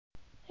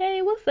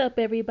What's up,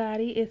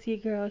 everybody? It's your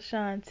girl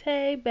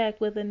Shantae back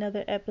with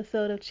another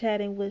episode of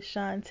Chatting with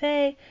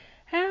Shantae.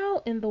 How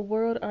in the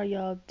world are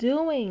y'all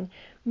doing?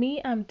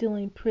 Me, I'm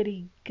doing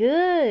pretty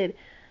good.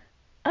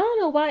 I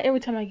don't know why every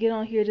time I get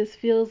on here, it just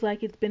feels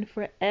like it's been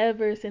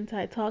forever since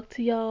I talked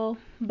to y'all,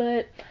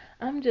 but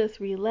I'm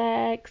just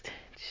relaxed,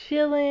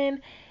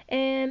 chilling,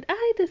 and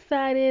I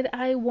decided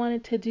I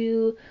wanted to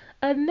do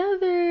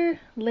another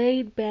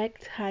laid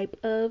back type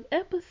of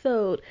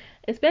episode,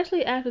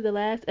 especially after the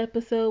last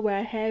episode where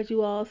I had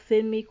you all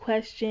send me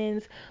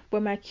questions for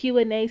my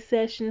Q&A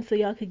session so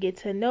y'all could get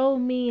to know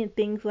me and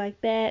things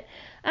like that.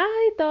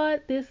 I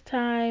thought this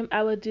time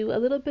I would do a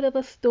little bit of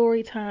a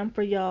story time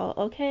for y'all,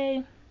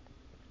 okay?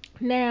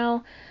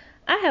 Now,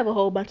 I have a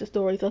whole bunch of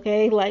stories,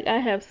 okay? Like I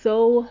have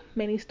so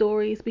many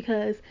stories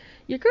because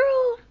your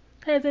girl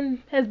has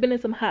been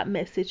in some hot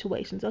mess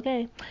situations,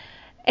 okay?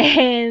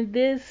 And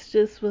this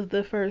just was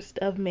the first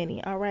of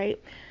many, all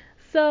right?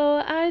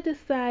 So, I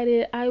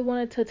decided I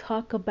wanted to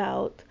talk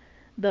about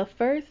the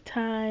first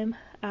time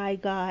I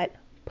got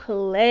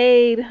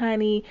played,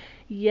 honey.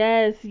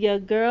 Yes, your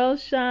girl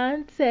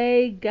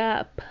Shantae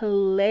got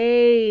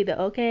played,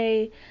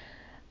 okay?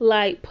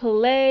 Like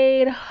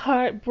played,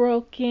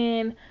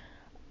 heartbroken.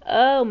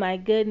 Oh my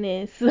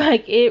goodness.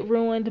 Like it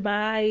ruined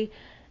my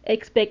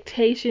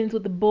expectations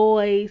with the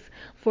boys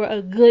for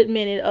a good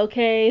minute,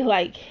 okay?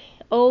 Like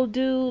old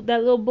dude, that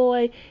little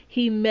boy,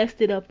 he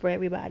messed it up for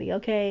everybody,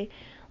 okay?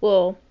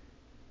 Well,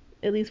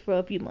 at least for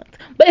a few months.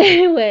 But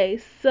anyway,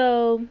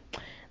 so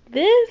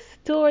this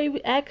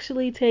story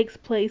actually takes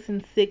place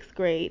in 6th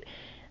grade.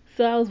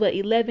 So I was what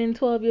 11,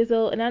 12 years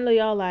old, and I know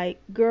y'all like,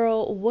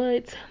 girl,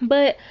 what?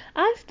 But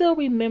I still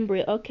remember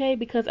it, okay?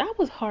 Because I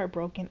was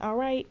heartbroken, all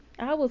right?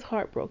 I was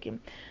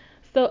heartbroken.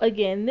 So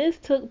again, this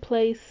took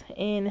place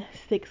in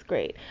 6th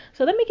grade.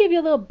 So let me give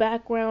you a little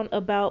background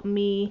about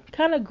me,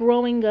 kind of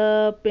growing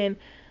up and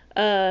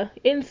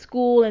in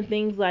school and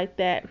things like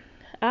that.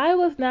 I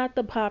was not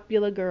the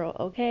popular girl,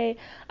 okay?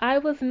 I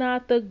was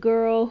not the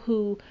girl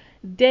who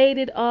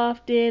dated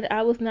often.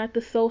 I was not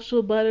the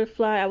social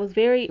butterfly. I was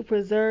very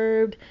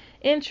reserved,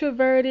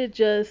 introverted,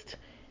 just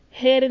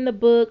head in the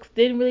books,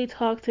 didn't really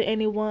talk to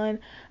anyone.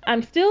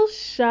 I'm still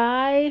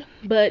shy,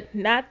 but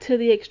not to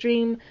the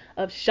extreme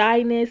of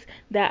shyness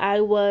that I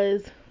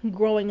was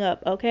growing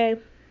up, okay?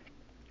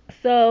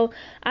 So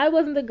I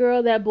wasn't the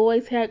girl that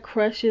boys had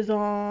crushes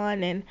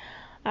on, and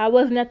I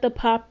wasn't at the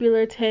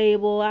popular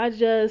table. I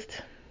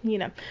just, you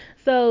know.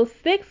 So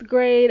 6th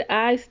grade,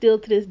 I still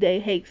to this day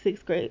hate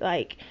 6th grade.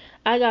 Like,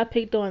 I got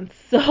picked on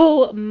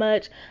so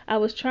much. I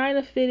was trying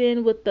to fit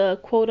in with the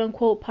quote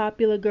unquote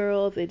popular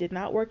girls. It did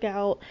not work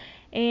out.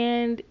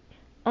 And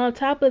on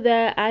top of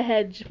that,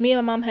 me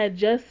and my mom had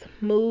just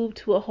moved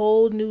to a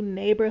whole new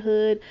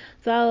neighborhood.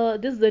 So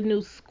this is a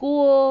new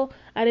school.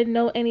 I didn't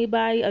know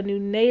anybody, a new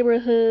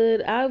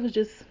neighborhood. I was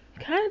just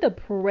kind of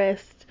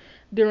depressed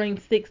during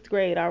 6th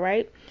grade, all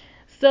right?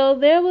 So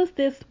there was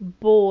this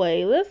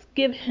boy. Let's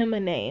give him a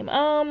name.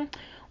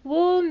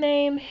 We'll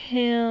name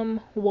him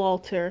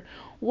Walter.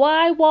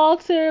 Why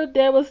Walter?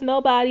 There was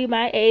nobody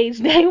my age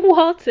named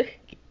Walter.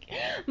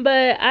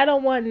 But I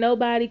don't want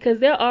nobody because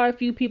there are a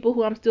few people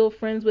who I'm still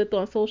friends with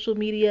on social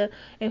media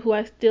and who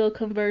I still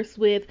converse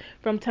with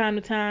from time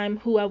to time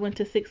who I went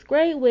to 6th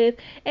grade with,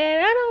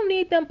 and I don't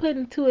need them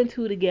putting two and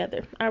two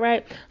together. All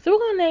right, so we're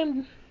gonna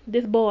name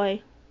this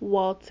boy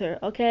Walter.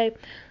 Okay,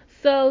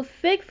 so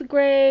 6th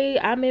grade,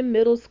 I'm in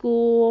middle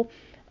school.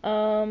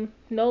 No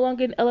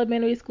longer in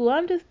elementary school.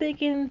 I'm just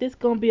thinking this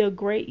gonna be a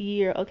great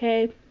year.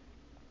 Okay.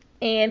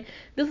 And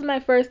this is my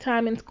first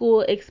time in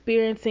school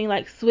experiencing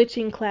like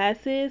switching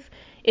classes,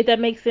 if that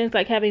makes sense,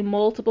 like having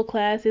multiple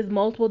classes,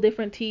 multiple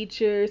different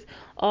teachers,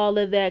 all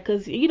of that.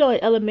 Because, you know,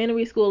 in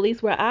elementary school, at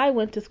least where I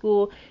went to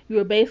school, you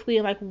were basically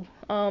in like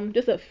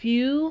just a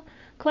few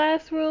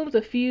classrooms,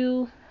 a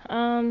few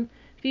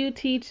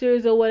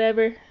teachers or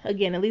whatever.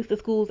 Again, at least the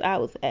schools I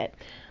was at.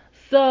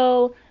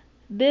 So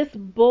this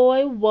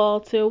boy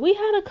Walter, we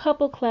had a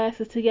couple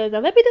classes together.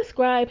 Now let me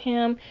describe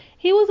him.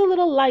 He was a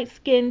little light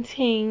skinned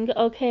ting,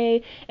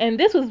 okay? And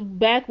this was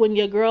back when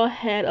your girl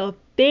had a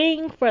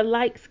thing for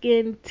light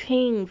skinned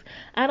tings.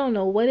 I don't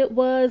know what it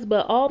was,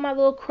 but all my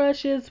little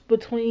crushes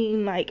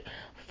between like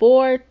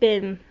fourth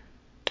through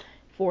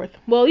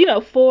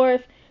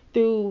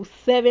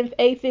seventh,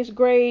 eighth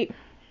grade,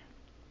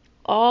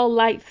 all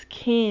light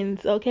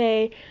skins,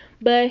 okay?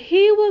 But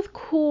he was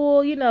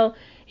cool, you know.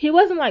 He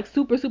wasn't like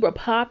super super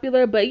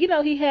popular, but you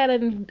know, he had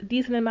a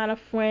decent amount of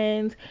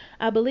friends.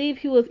 I believe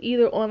he was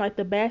either on like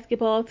the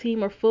basketball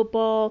team or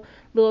football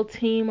little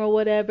team or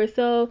whatever.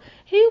 So,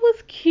 he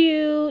was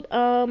cute.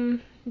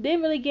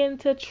 Didn't really get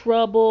into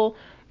trouble,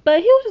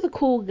 but he was just a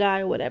cool guy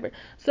or whatever.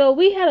 So,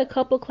 we had a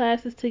couple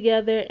classes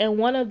together, and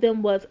one of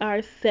them was our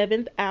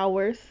 7th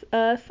hour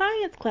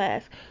science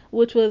class,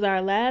 which was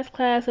our last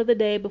class of the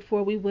day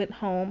before we went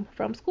home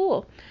from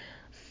school.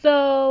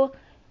 So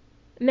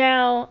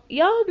now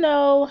y'all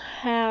know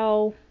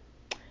how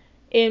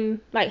in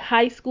like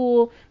high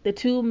school the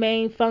two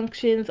main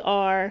functions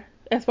are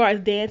as far as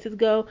dances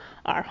go,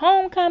 are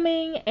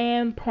homecoming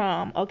and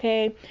prom,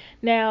 okay?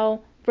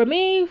 Now, for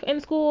me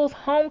in schools,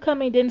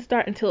 homecoming didn't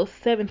start until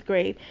 7th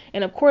grade,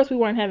 and of course we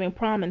weren't having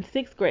prom in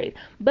 6th grade.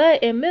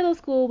 But in middle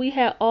school, we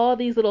had all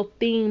these little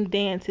themed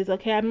dances,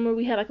 okay? I remember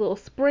we had like a little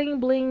spring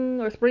bling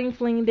or spring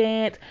fling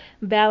dance,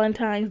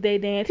 Valentine's Day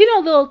dance,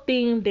 little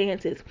themed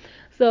dances.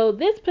 So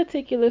this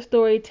particular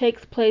story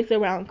takes place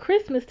around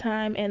Christmas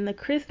time, and the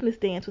Christmas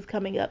dance was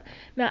coming up.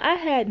 Now I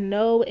had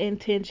no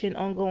intention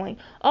on going.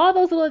 All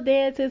those little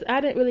dances, I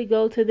didn't really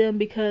go to them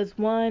because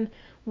one,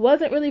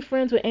 wasn't really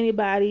friends with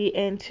anybody,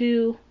 and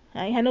two,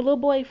 I ain't had no little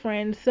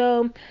boyfriend,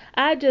 so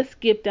I just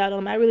skipped out on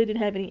them. I really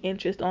didn't have any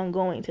interest on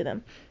going to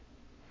them.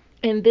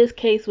 And this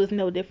case was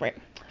no different.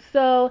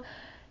 So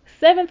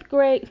seventh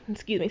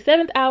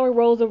hour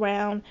rolls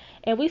around,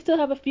 and we still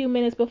have a few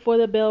minutes before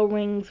the bell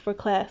rings for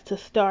class to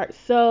start.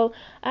 So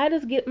I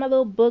just get my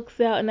little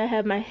books out and I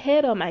have my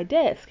head on my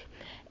desk.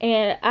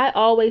 And I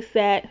always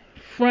sat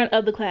front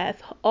of the class,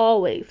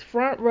 always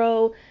front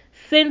row,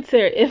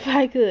 center if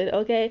I could,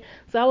 okay?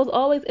 So I was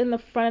always in the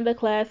front of the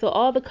class, so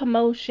all the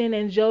commotion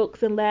and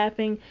jokes and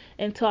laughing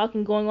and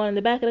talking going on in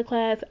the back of the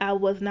class, I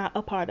was not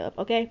a part of,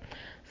 okay?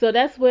 So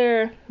that's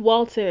where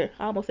Walter,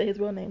 I almost said his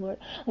real name, Lord.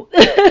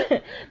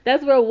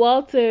 That's where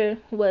Walter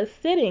was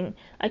sitting,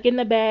 like in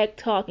the back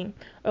talking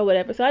or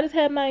whatever. So I just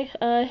had my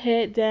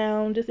head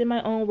down, just in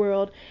my own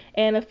world.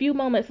 And a few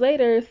moments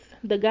later,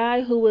 the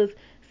guy who was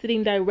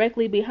sitting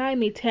directly behind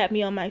me tapped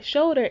me on my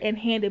shoulder and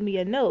handed me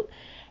a note.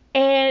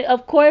 And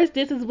of course,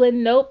 this is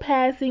when note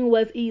passing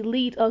was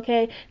elite,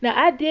 okay? Now,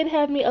 I did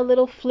have me a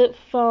little flip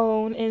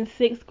phone in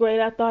 6th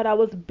grade. I thought I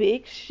was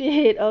big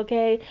shit,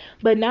 okay?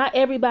 But not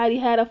everybody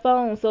had a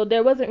phone, so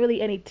there wasn't really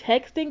any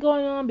texting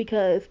going on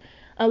because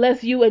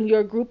unless you and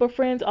your group of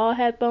friends all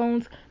had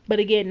phones, but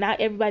again,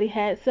 not everybody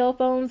had cell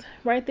phones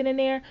right then and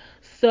there.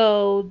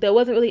 So there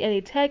wasn't really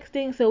any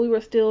texting, so we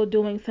were still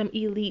doing some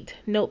elite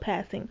note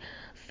passing.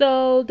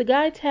 So the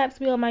guy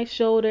taps me on my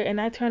shoulder and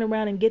I turn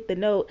around and get the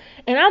note.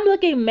 And I'm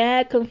looking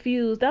mad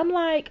confused. I'm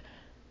like,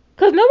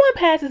 cause no one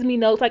passes me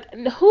notes. Like,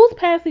 who's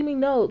passing me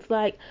notes?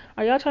 Like,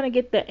 are y'all trying to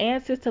get the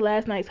answers to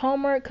last night's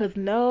homework? Cause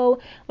no,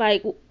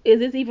 like, is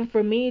this even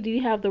for me? Do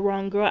you have the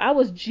wrong girl? I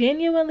was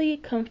genuinely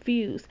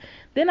confused.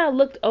 Then I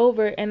looked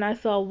over and I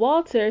saw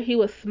Walter. He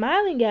was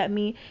smiling at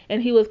me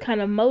and he was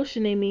kind of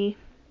motioning me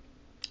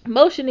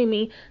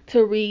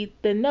to read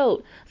the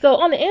note. So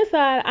on the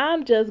inside,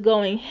 I'm just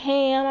going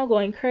ham. I'm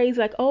going crazy.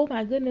 Like, oh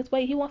my goodness,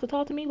 wait, he wants to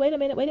talk to me? Wait a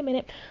minute, wait a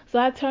minute. So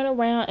I turn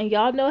around, and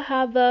y'all know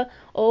how the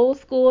old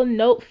school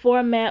note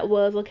format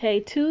was, okay?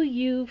 To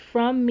you,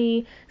 from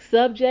me,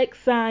 subject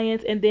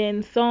science, and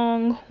then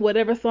song,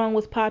 whatever song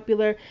was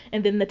popular,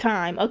 and then the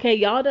time. Okay,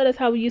 y'all know that's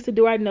how we used to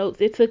do our notes.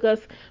 It took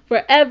us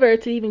forever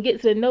to even get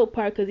to the note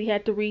part because he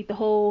had to read the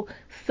whole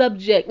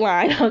subject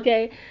line,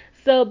 okay?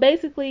 So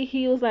basically,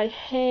 he was like,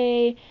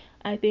 hey,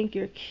 I think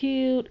you're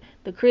cute.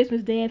 The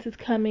Christmas dance is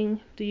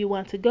coming. Do you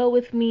want to go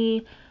with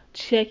me?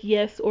 Check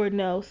yes or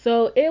no.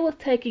 So it was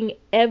taking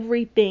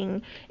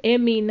everything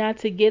in me not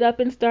to get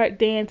up and start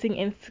dancing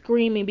and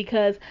screaming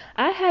because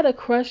I had a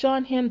crush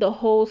on him the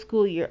whole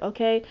school year,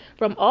 okay?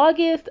 From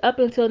August up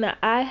until now,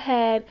 I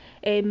had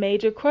a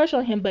major crush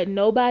on him, but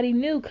nobody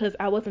knew because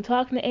I wasn't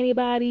talking to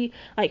anybody,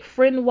 like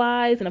friend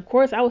wise, and of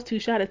course I was too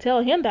shy to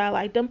tell him that I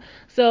liked him.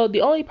 So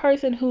the only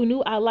person who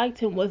knew I liked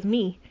him was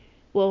me.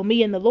 Well,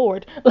 me and the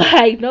Lord.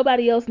 Like,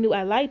 nobody else knew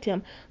I liked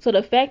him. So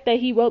the fact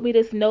that he wrote me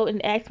this note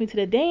and asked me to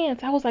the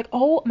dance, I was like,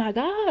 oh my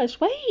gosh,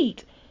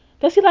 wait.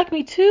 Does he like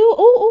me too?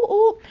 Ooh, ooh,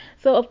 ooh.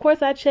 So of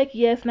course I checked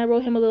yes and I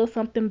wrote him a little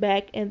something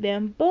back and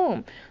then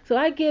boom. So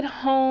I get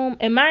home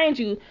and mind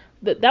you,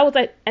 that was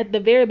like at the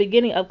very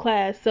beginning of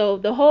class. So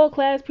the whole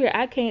class period,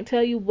 I can't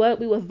tell you what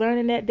we was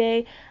learning that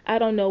day. I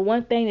don't know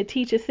one thing the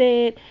teacher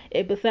said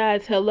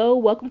besides hello,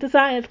 welcome to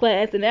science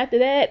class. And after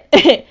that,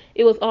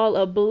 it was all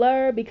a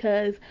blur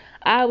because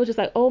I was just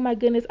like, oh my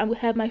goodness, I'm gonna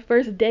have my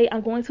first date.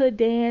 I'm going to a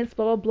dance,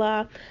 blah, blah,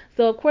 blah.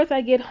 So, of course, I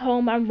get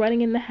home. I'm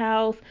running in the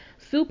house,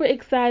 super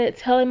excited,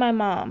 telling my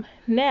mom.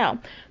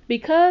 Now,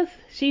 because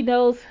she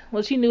knows,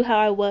 well, she knew how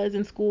I was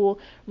in school,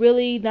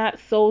 really not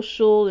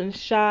social and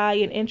shy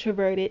and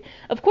introverted.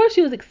 Of course,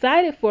 she was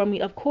excited for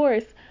me, of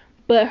course,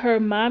 but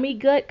her mommy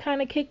gut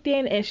kind of kicked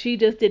in and she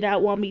just did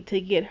not want me to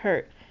get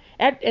hurt.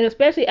 And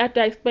especially after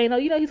I explained, oh,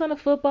 he's on a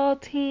football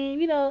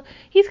team,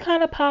 he's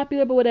kind of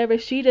popular, but whatever.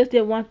 She just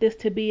didn't want this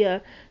to be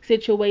a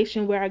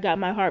situation where I got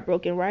my heart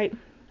broken, right?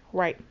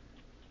 Right.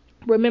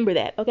 Remember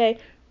that, okay?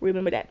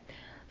 Remember that.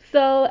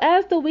 So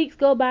as the weeks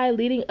go by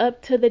leading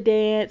up to the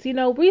dance,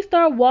 we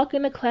start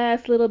walking to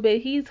class a little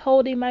bit. He's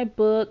holding my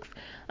books.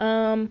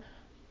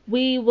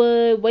 We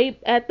would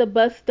wait at the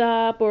bus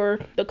stop or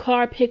the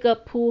car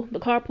pickup pool, the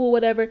carpool,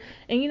 whatever,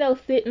 and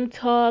sit and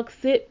talk,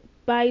 sit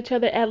by each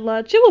other at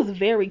lunch. It was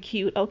very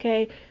cute,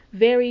 okay?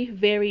 Very,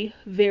 very,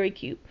 very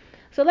cute.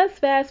 So let's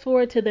fast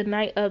forward to the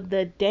night of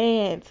the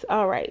dance.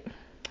 All right.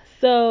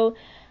 So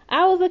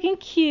I was looking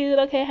cute,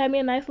 okay? Had me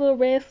a nice little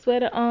red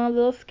sweater on,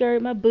 little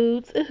skirt, my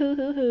boots,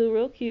 ooh,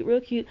 real cute,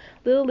 real cute.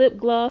 Little lip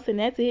gloss, and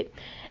that's it.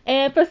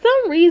 And for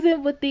some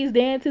reason with these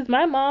dances,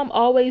 my mom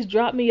always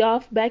dropped me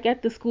off back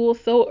at the school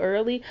so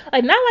early.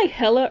 Like not like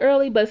hella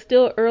early, but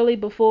still early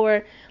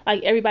before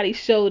like everybody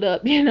showed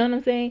up, you know what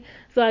I'm saying?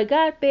 So I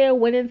got there,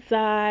 went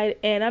inside,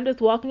 and I'm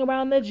just walking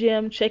around the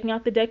gym, checking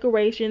out the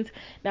decorations.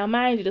 Now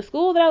mind you, the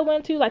school that I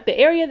went to, like the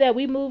area that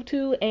we moved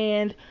to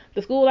and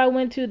the school I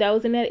went to that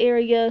was in that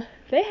area,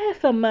 they had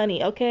some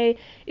money, okay?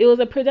 It was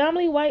a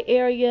predominantly white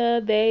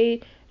area.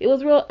 It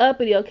was real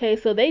uppity, okay?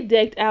 So they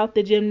decked out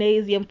the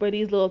gymnasium for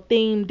these little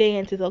themed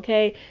dances,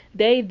 okay?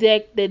 They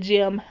decked the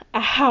gym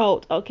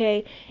out,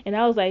 okay? And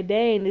I was like,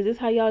 dang, is this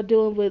how y'all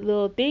doing with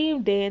little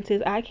themed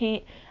dances?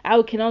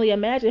 Can only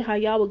imagine how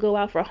y'all would go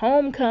out for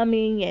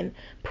homecoming and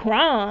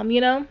prom, you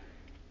know?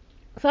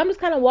 So I'm just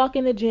kind of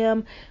walking the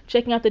gym,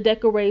 checking out the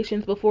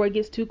decorations before it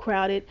gets too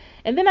crowded.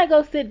 And then I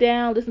go sit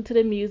down, listen to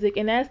the music,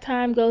 and as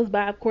time goes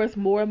by, of course,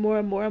 more and more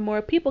and more and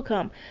more people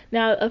come.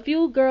 Now, a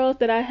few girls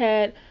that I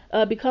had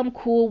become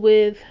cool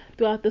with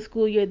throughout the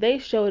school year, they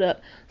showed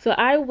up. So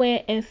I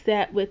went and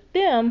sat with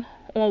them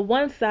on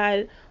one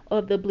side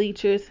of the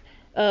bleachers,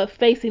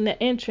 facing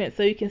the entrance,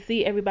 so you can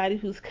see everybody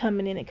who's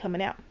coming in and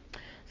coming out.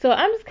 So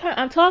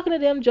I'm talking to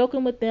them,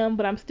 joking with them,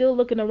 but I'm still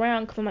looking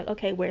around because I'm like,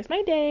 okay, where's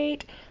my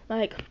date?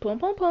 Like, boom,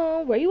 boom,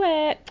 boom, where you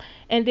at?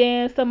 And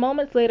then some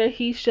moments later,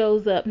 he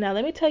shows up. Now,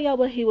 let me tell y'all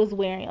what he was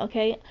wearing,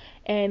 okay?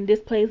 And this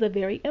plays a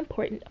very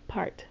important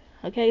part.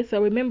 Okay,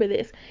 so remember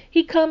this.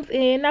 He comes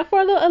in, now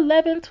for a little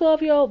 11,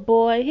 12-year-old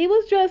boy, he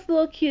was dressed a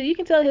little cute. You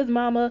can tell his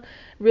mama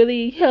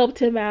really helped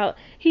him out.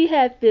 He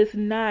had this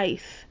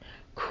nice,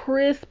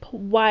 crisp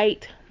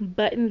white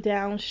button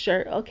down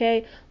shirt,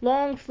 okay?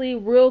 Long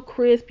sleeve, real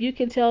crisp. You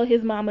can tell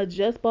his mama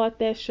just bought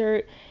that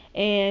shirt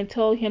and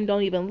told him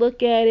don't even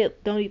look at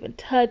it, don't even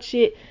touch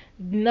it,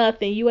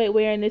 nothing. You ain't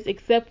wearing this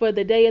except for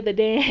the day of the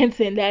dance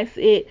and that's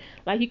it.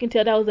 Like you can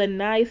tell that was a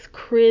nice,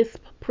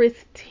 crisp,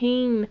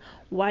 pristine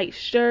white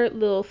shirt,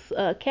 little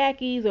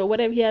khakis or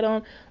whatever he had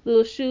on,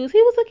 little shoes.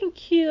 He was looking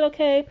cute,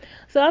 okay?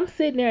 So I'm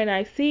sitting there and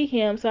I see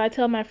him, so I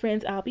tell my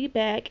friends I'll be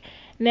back.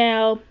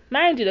 Now,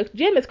 mind you, the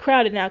gym is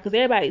crowded now because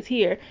everybody's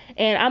here,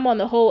 and I'm on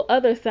the whole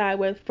other side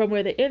from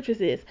where the entrance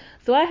is.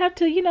 So I have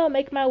to,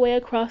 make my way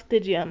across the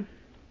gym.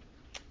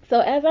 So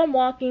as I'm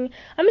walking,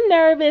 I'm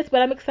nervous,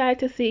 but I'm excited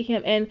to see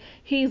him. And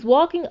he's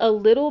walking a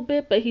little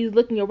bit, but he's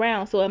looking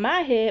around. So in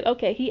my head,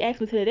 okay, he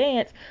asked me to the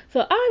dance.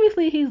 So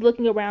obviously he's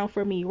looking around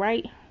for me,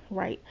 right?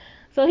 Right.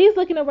 So he's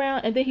looking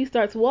around and then he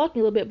starts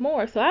walking a little bit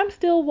more. So I'm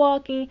still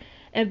walking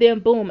and then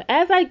boom,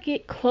 as I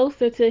get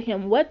closer to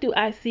him, what do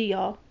I see,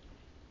 y'all?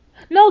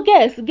 No,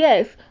 guess.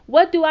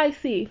 What do I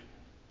see?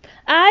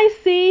 I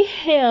see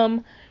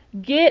him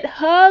get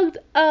hugged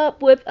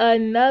up with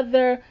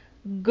another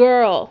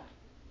girl.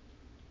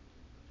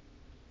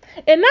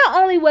 And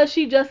not only was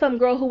she just some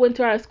girl who went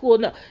to our school,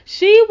 no,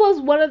 she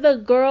was one of the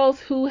girls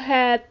who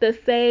had the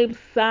same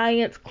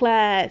science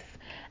class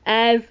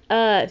as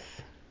us.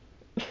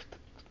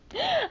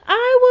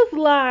 I was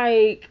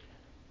like,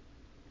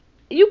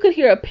 you could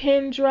hear a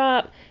pin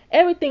drop.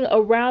 Everything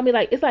around me,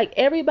 like it's like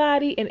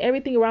everybody and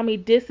everything around me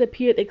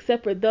disappeared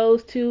except for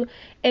those two.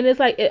 And it's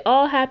like it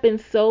all happened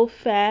so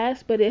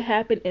fast, but it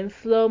happened in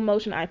slow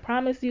motion. I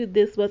promise you,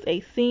 this was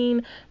a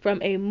scene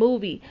from a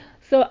movie.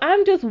 So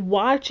I'm just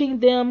watching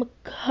them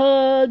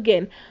hug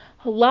and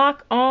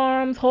lock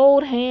arms,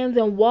 hold hands,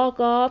 and walk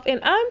off.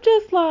 And I'm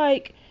just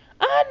like,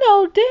 I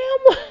know damn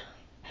well.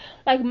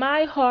 Like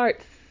my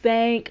heart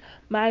sank,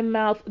 my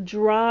mouth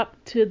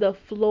dropped to the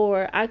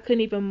floor. I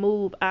couldn't even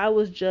move. I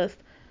was just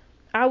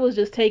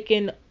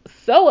taken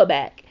so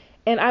aback.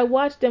 And I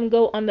watched them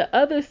go on the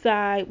other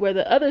side where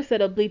the other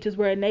set of bleachers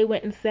were, and they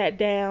went and sat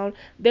down.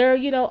 They're,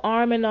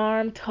 arm in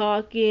arm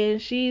talking.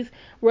 She's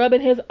rubbing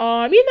his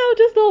arm,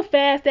 just little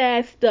fast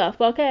ass stuff,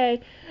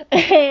 okay?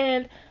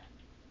 And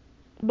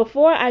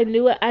before I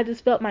knew it, I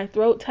just felt my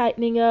throat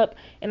tightening up,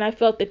 and I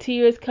felt the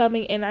tears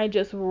coming, and I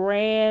just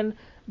ran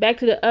back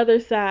to the other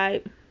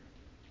side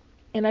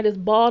and I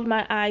just bawled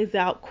my eyes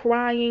out,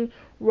 crying,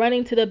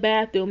 running to the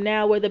bathroom.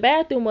 Now, where the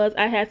bathroom was,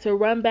 I had to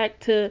run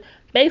back to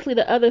basically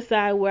the other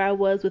side where I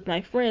was with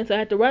my friends. So I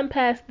had to run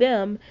past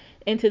them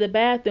into the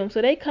bathroom. So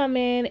they come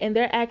in and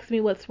they're asking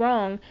me what's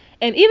wrong.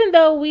 And even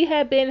though we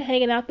had been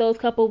hanging out those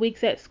couple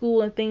weeks at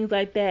school and things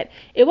like that,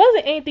 it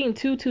wasn't anything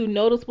too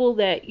noticeable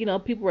that,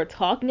 people were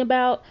talking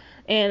about.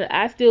 And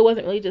I still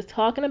wasn't really just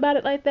talking about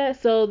it like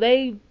that. So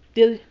they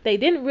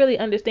didn't really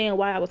understand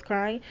why I was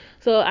crying.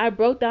 So I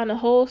broke down the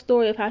whole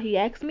story of how he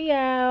asked me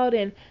out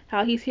and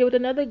how he's here with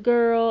another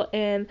girl,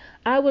 and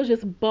I was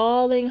just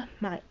bawling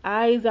my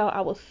eyes out.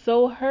 I was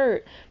so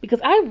hurt because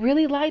I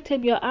really liked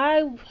him, yo.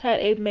 I had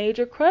a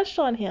major crush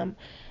on him.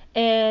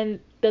 And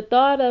the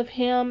thought of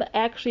him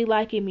actually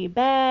liking me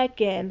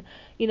back and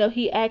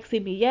he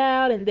asking me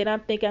out, and then I'm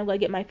thinking I'm gonna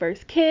get my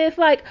first kiss,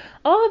 like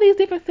all these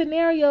different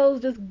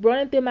scenarios just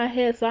running through my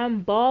head. So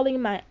I'm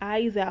bawling my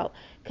eyes out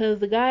because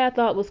the guy I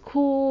thought was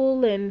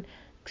cool and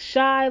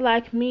shy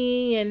like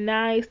me and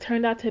nice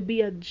turned out to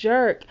be a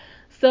jerk.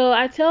 So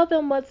I tell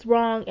them what's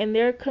wrong and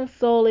they're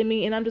consoling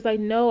me and I'm just like,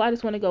 no, I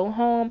just want to go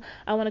home.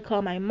 I want to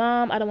call my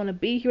mom. I don't want to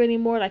be here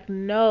anymore. Like,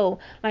 no.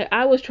 Like,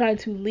 I was trying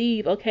to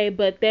leave, okay?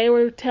 But they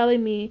were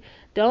telling me,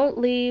 don't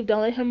leave.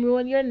 Don't let him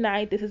ruin your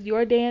night. This is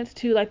your dance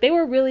too. Like, they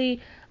were really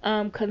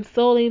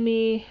consoling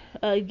me,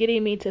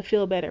 getting me to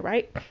feel better,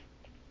 right?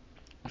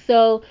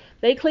 So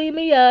they clean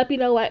me up,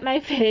 wipe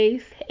my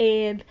face,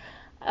 and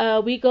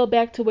we go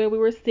back to where we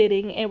were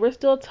sitting, and we're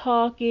still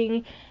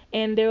talking.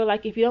 And they were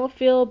like, if you don't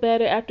feel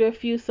better after a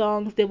few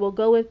songs, then we'll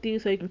go with you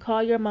so you can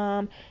call your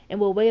mom,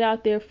 and we'll wait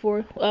out there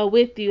for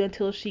with you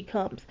until she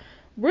comes.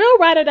 Real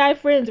ride or die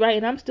friends, right?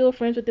 And I'm still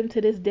friends with them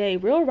to this day.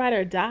 Real ride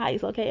or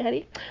dies, okay,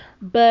 honey?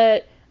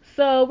 But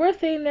so we're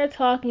sitting there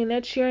talking, and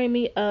they're cheering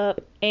me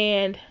up,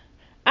 and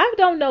I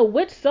don't know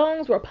which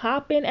songs were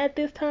popping at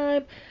this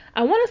time.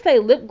 I want to say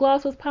Lip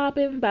Gloss was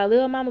popping by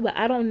Lil Mama, but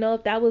I don't know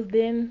if that was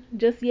then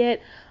just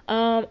yet.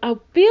 I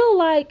feel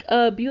like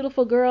a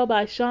Beautiful Girl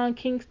by Sean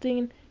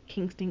Kingston.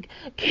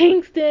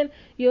 Kingston,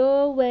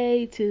 you're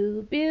way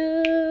too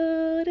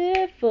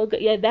beautiful.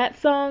 Yeah, that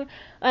song.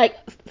 Like,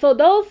 so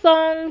those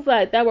songs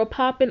like that were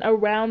popping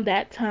around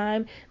that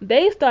time,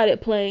 they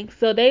started playing.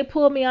 So they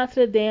pulled me onto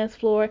the dance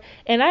floor,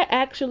 and I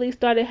actually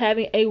started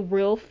having a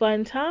real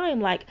fun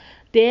time. Like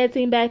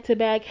dancing back to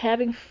back,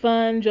 having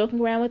fun, joking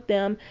around with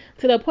them,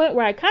 to the point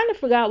where I kind of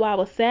forgot why I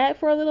was sad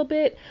for a little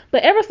bit.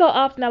 But ever so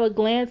often I would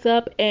glance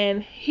up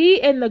and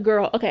he and the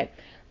girl, okay,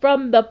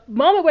 from the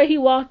moment where he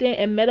walked in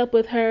and met up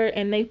with her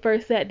and they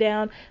first sat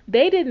down,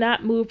 they did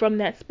not move from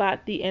that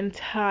spot the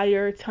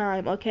entire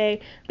time, okay?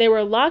 They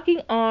were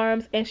locking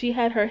arms and she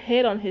had her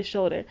head on his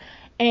shoulder.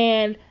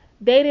 And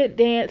they didn't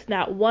dance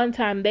not one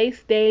time. They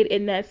stayed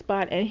in that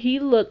spot and he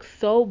looked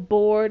so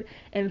bored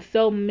and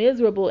so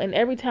miserable. And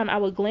every time I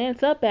would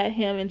glance up at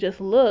him and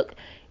just look,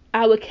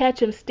 I would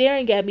catch him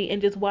staring at me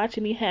and just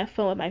watching me have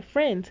fun with my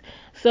friends.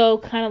 So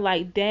kind of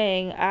like,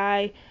 dang,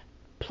 I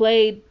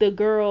played the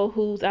girl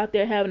who's out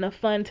there having a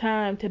fun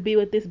time to be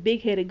with this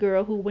big-headed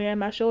girl who wearing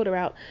my shoulder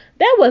out.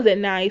 That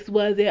wasn't nice,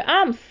 was it?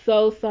 I'm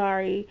so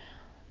sorry.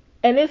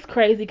 And it's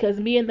crazy because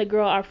me and the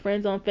girl are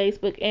friends on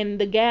Facebook, and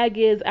the gag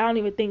is I don't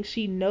even think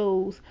she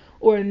knows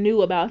or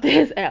knew about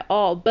this at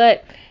all.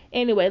 But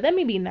anyway, let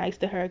me be nice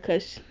to her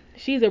because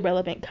she's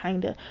irrelevant,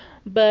 kinda.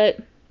 But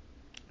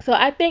so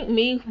I think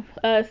me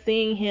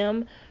seeing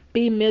him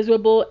be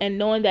miserable and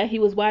knowing that he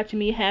was watching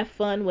me have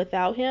fun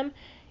without him,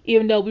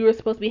 even though we were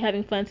supposed to be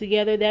having fun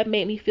together, that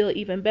made me feel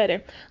even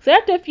better. So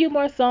after a few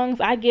more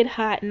songs, I get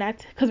hot, and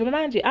because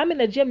remind you, I'm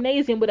in a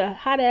gymnasium with a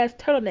hot ass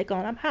turtleneck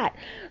on. I'm hot.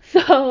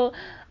 So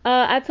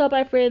I tell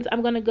my friends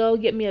I'm gonna go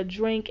get me a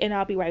drink and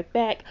I'll be right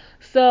back.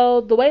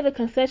 So the way the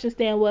concession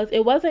stand was,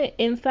 it wasn't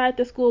inside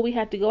the school. We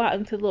had to go out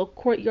into the little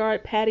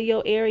courtyard patio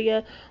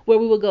area where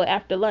we would go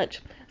after lunch.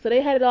 So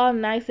they had it all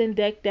nice and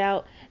decked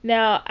out.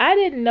 Now, I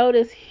didn't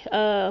notice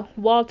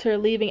Walter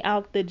leaving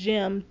out the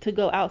gym to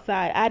go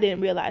outside. I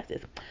didn't realize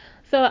this.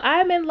 So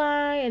I'm in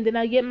line and then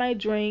I get my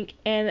drink,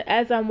 and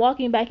as I'm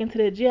walking back into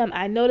the gym,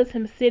 I notice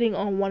him sitting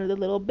on one of the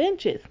little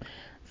benches.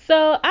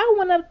 So I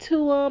went up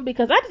to him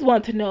because I just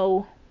wanted to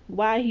know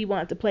why he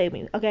wanted to play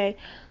me, okay?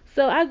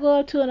 So I go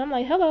up to him and I'm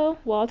like, "Hello,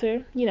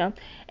 Walter."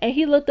 And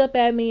he looked up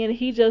at me and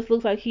he just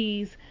looks like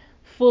he's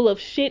full of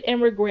shit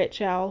and regret,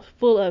 child.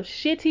 Full of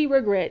shitty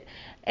regret.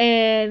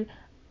 And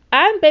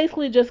I'm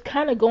basically just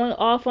kind of going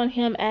off on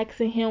him,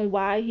 asking him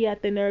why he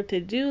had the nerve to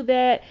do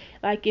that.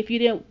 Like, if you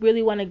didn't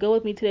really want to go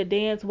with me to the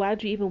dance,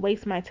 why'd you even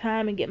waste my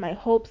time and get my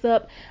hopes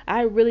up?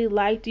 I really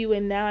liked you,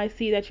 and now I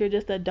see that you're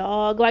just a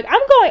dog. Like,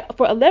 I'm going,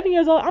 for 11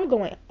 years old, I'm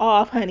going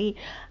off, honey.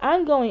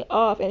 I'm going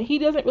off, and he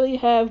doesn't really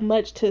have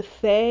much to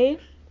say.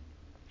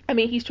 I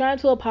mean, he's trying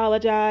to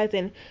apologize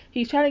and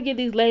he's trying to give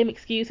these lame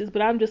excuses,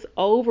 but I'm just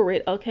over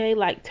it, okay?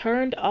 Like,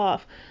 turned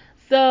off.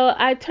 So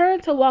I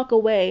turned to walk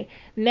away.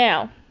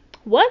 Now,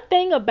 one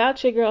thing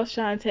about your girl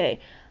Shantae,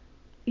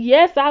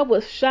 yes, I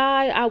was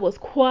shy, I was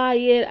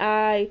quiet,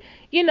 I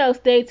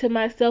stayed to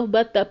myself,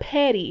 but the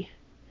petty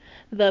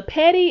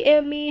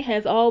in me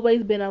has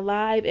always been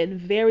alive and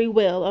very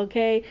well,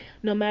 okay?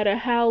 No matter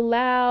how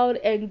loud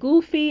and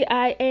goofy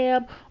I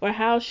am or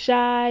how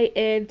shy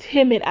and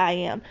timid I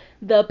am,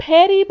 the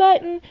petty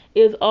button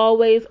is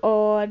always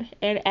on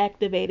and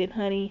activated,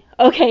 honey.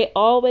 Okay,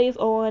 always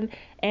on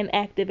and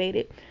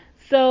activated.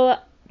 So,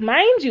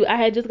 mind you, I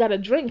had just got a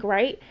drink,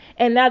 right?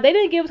 And now they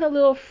didn't give us a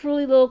little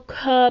fruity little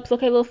cups,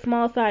 okay, little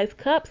small size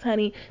cups,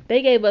 honey.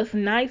 They gave us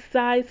nice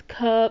size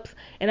cups,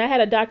 and I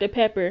had a Dr.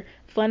 Pepper.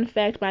 Fun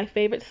fact, my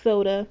favorite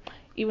soda,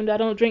 even though I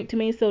don't drink too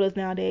many sodas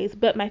nowadays,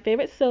 but my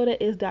favorite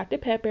soda is Dr.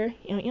 Pepper.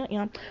 Yum, yum,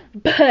 yum.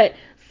 But,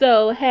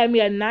 so, had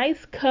me a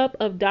nice cup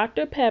of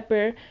Dr.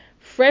 Pepper,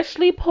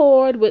 freshly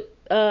poured with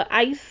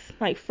ice,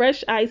 like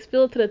fresh ice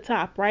filled to the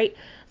top, right?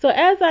 So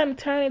as I'm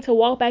turning to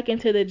walk back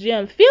into the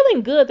gym,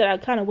 feeling good that I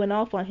kind of went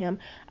off on him,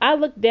 I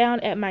look down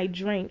at my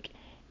drink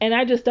and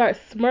I just start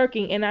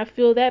smirking and I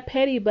feel that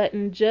petty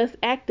button just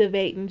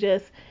activating,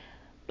 just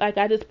like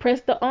I just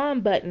pressed the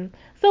on button.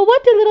 So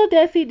what did little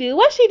Desi do?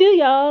 What she do,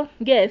 y'all?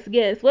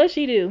 Guess, what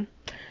she do?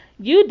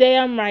 You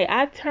damn right.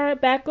 I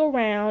turned back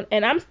around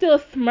and I'm still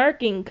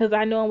smirking because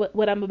I know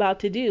what I'm about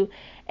to do.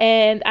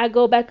 And I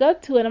go back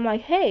up to it. I'm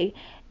like, hey.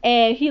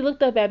 And he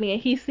looked up at me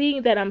and he's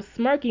seeing that I'm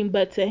smirking,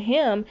 but to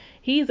him,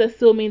 he's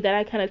assuming that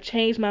I kind of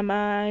changed my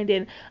mind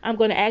and I'm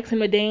going to ask him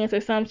to dance or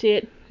some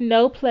shit.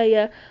 No,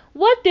 playa.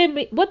 What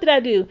did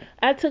I do?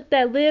 I took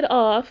that lid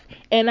off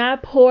and I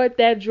poured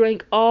that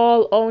drink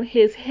all on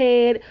his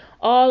head,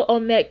 all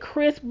on that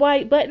crisp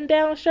white button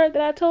down shirt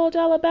that I told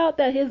y'all about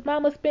that his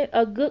mama spent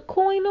a good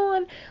coin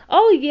on.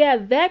 Oh yeah,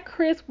 that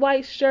crisp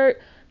white shirt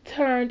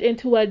turned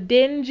into a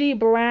dingy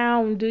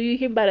brown. Do you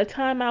hear by the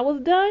time I was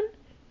done?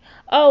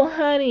 Oh,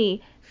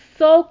 honey,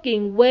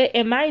 soaking wet.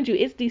 And mind you,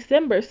 it's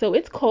December, so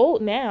it's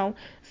cold now.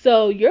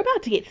 So you're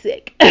about to get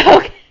sick.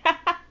 Okay.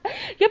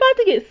 You're about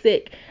to get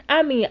sick.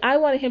 I mean, I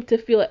wanted him to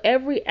feel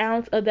every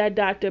ounce of that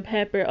Dr.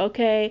 Pepper,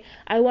 okay?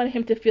 I wanted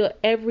him to feel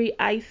every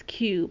ice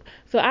cube.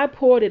 So I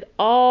poured it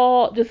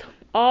all, just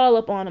all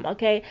up on him,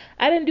 okay?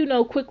 I didn't do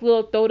no quick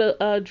little throw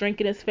the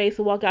drink in his face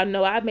and walk out.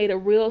 No, I made it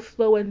real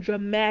slow and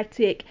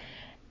dramatic.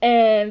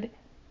 And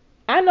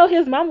I know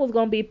his mom was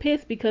gonna be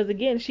pissed because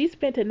again she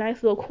spent a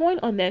nice little coin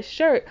on that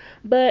shirt,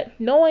 but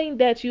knowing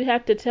that you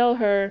have to tell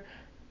her,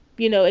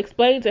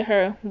 explain to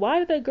her why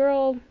did the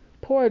girl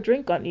pour a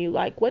drink on you?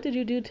 Like what did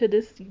you do to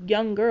this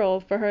young girl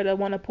for her to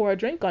want to pour a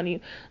drink on you?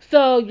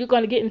 So you're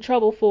gonna get in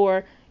trouble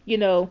for,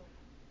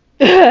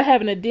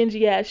 having a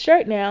dingy ass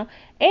shirt now,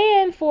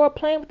 and for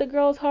playing with the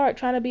girl's heart,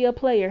 trying to be a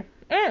player.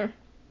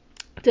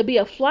 To be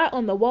a fly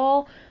on the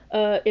wall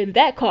in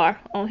that car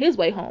on his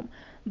way home.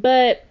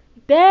 But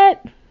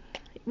that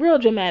real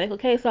dramatic,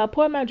 okay? So I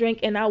poured my drink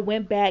and I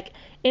went back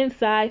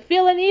inside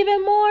feeling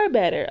even more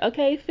better,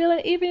 okay?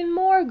 Feeling even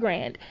more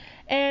grand.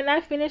 And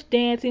I finished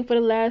dancing for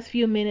the last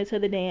few minutes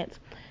of the dance.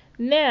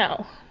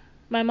 Now,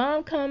 my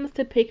mom comes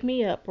to pick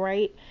me up,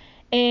 right?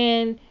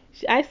 And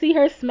I see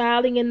her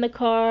smiling in the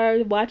car,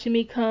 watching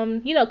me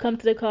come to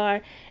the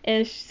car.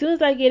 And as soon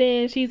as I get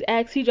in, she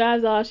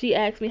drives off. She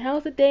asks me,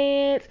 "How's the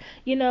dance?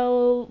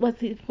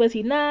 Was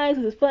he nice?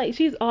 Was it fun?"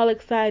 She's all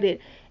excited,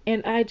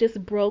 and I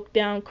just broke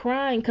down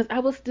crying because I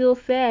was still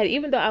sad,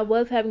 even though I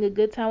was having a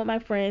good time with my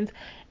friends.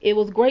 It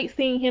was great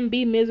seeing him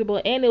be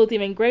miserable, and it was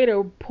even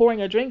greater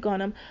pouring a drink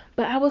on him.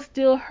 But I was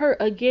still hurt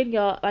again,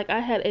 y'all. Like I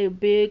had a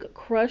big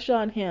crush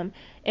on him,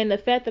 and the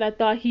fact that I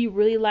thought he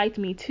really liked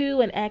me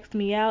too and asked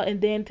me out, and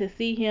then to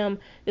see him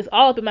just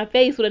all up in my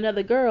face with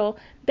another girl,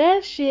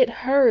 that shit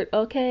hurt,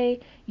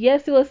 okay?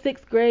 Yes, it was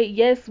sixth grade.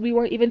 Yes, we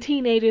weren't even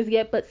teenagers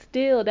yet, but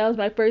still, that was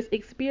my first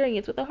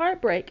experience with a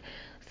heartbreak.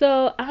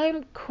 So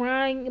I'm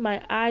crying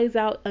my eyes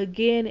out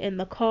again in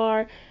the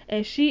car,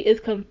 and she is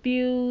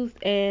confused,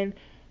 and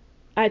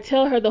I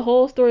tell her the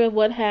whole story of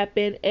what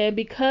happened, and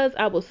because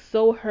I was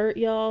so hurt,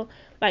 y'all,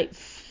 like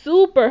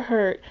super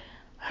hurt,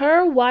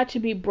 her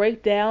watching me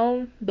break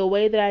down the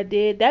way that I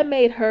did, that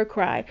made her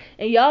cry.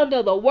 And y'all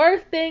know the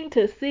worst thing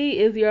to see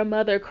is your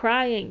mother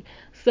crying.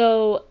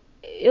 So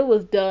it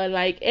was done.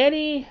 Like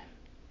any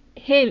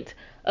hint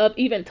of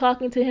even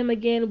talking to him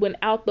again went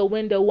out the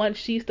window once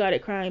she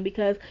started crying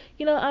because,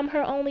 I'm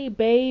her only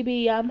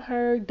baby. I'm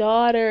her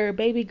daughter,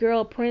 baby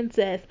girl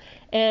princess.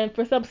 And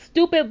for some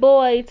stupid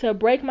boy to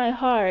break my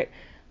heart,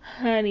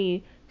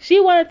 honey, she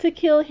wanted to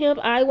kill him.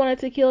 I wanted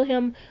to kill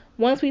him.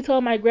 Once we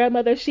told my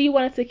grandmother, she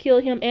wanted to kill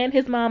him and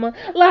his mama.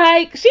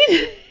 Like,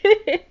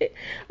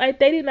 like,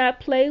 they did not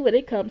play when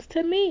it comes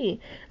to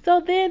me. So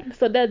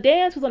the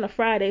dance was on a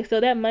Friday. So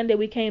that Monday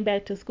we came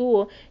back to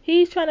school.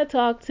 He's trying to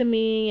talk to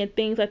me and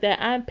things like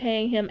that. I'm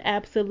paying him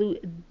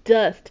absolute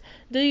dust.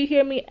 Do you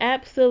hear me?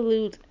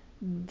 Absolute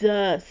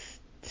dust.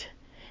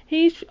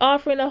 He's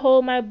offering to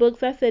hold my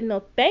books. I said,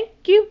 no, thank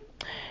you.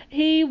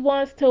 He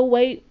wants to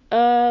wait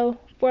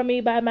for me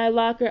by my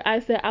locker. I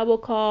said I will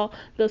call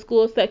the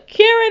school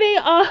security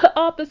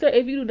officer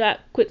if you do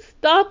not quit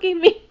stalking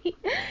me.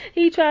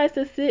 He tries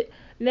to sit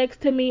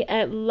next to me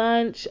at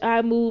lunch.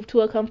 I moved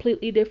to a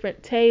completely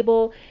different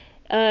table.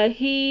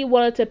 He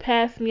wanted to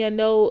pass me a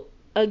note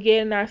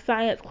again in our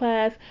science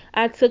class.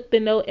 I took the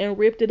note and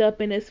ripped it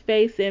up in his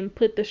face and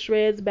put the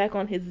shreds back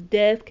on his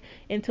desk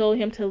and told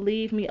him to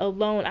leave me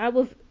alone. I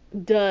was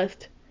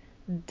dust.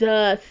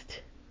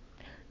 Dust.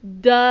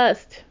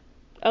 Dust.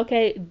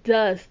 Okay,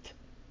 dust.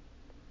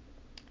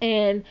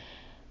 And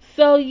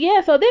so yeah,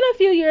 so then a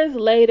few years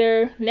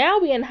later, now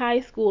we in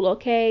high school,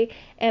 okay?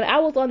 And I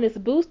was on this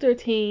booster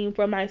team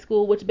for my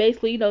school, which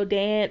basically,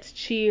 dance,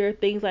 cheer,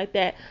 things like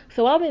that.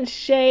 So I'm in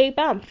shape,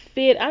 I'm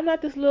fit. I'm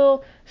not this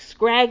little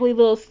scraggly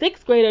little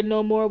sixth grader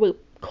no more with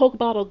Coke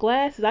bottle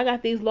glasses. I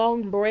got these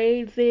long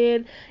braids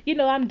in.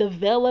 I'm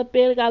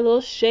developing, got a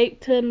little shape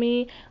to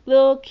me,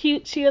 little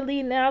cute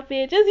cheerleading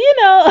outfit,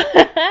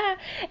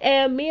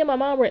 and me and my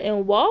mom were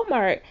in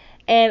Walmart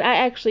and I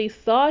actually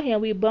saw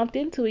him. We bumped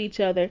into each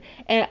other,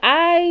 and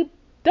I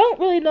don't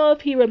really know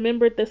if he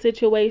remembered the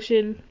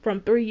situation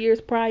from 3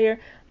 years prior,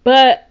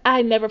 but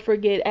I never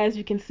forget. As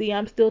you can see,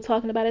 I'm still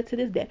talking about it to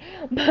this day.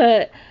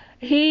 But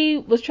he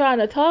was trying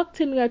to talk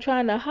to me or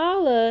trying to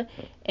holler,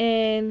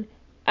 and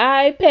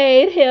I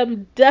paid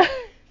him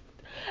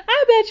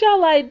I bet y'all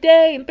like,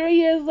 dang, 3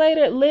 years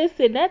later,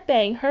 listen, that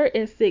thing hurt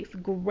in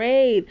sixth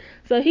grade.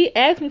 So he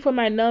asked me for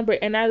my number,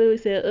 and I literally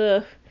said,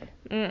 ugh,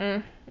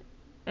 mm-mm,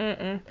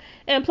 mm-mm.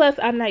 And plus,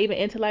 I'm not even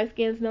into light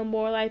skins no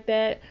more like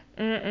that.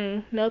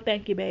 Mm-mm, no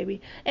thank you,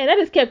 baby. And I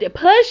just kept it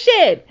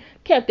pushing.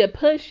 Kept it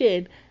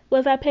pushing.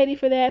 Was I petty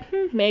for that?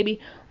 Maybe.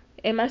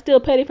 Am I still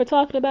petty for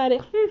talking about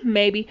it?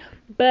 Maybe.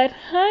 But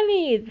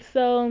honey,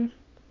 so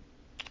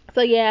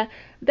yeah,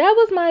 that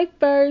was my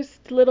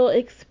first little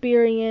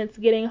experience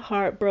getting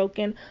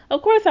heartbroken.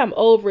 Of course, I'm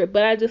over it,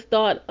 but I just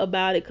thought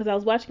about it because I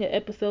was watching an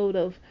episode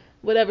of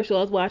whatever show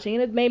I was watching,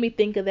 and it made me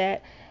think of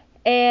that.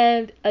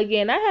 And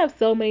again, I have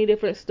so many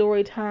different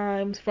story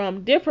times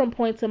from different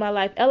points in my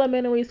life: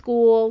 elementary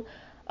school,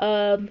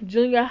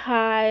 junior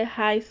high,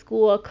 high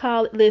school,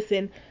 college.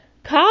 Listen,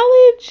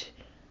 college,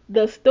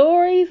 the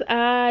stories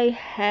I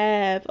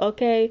have,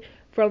 okay,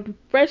 from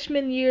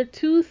freshman year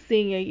to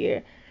senior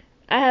year.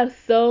 I have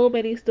so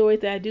many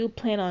stories that I do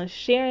plan on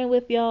sharing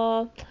with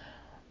y'all.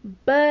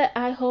 But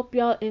I hope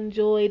y'all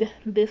enjoyed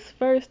this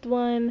first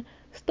one,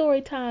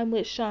 story time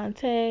with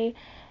Shantae.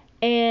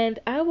 And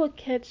I will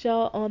catch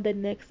y'all on the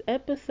next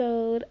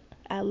episode.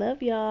 I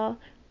love y'all.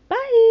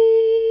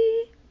 Bye.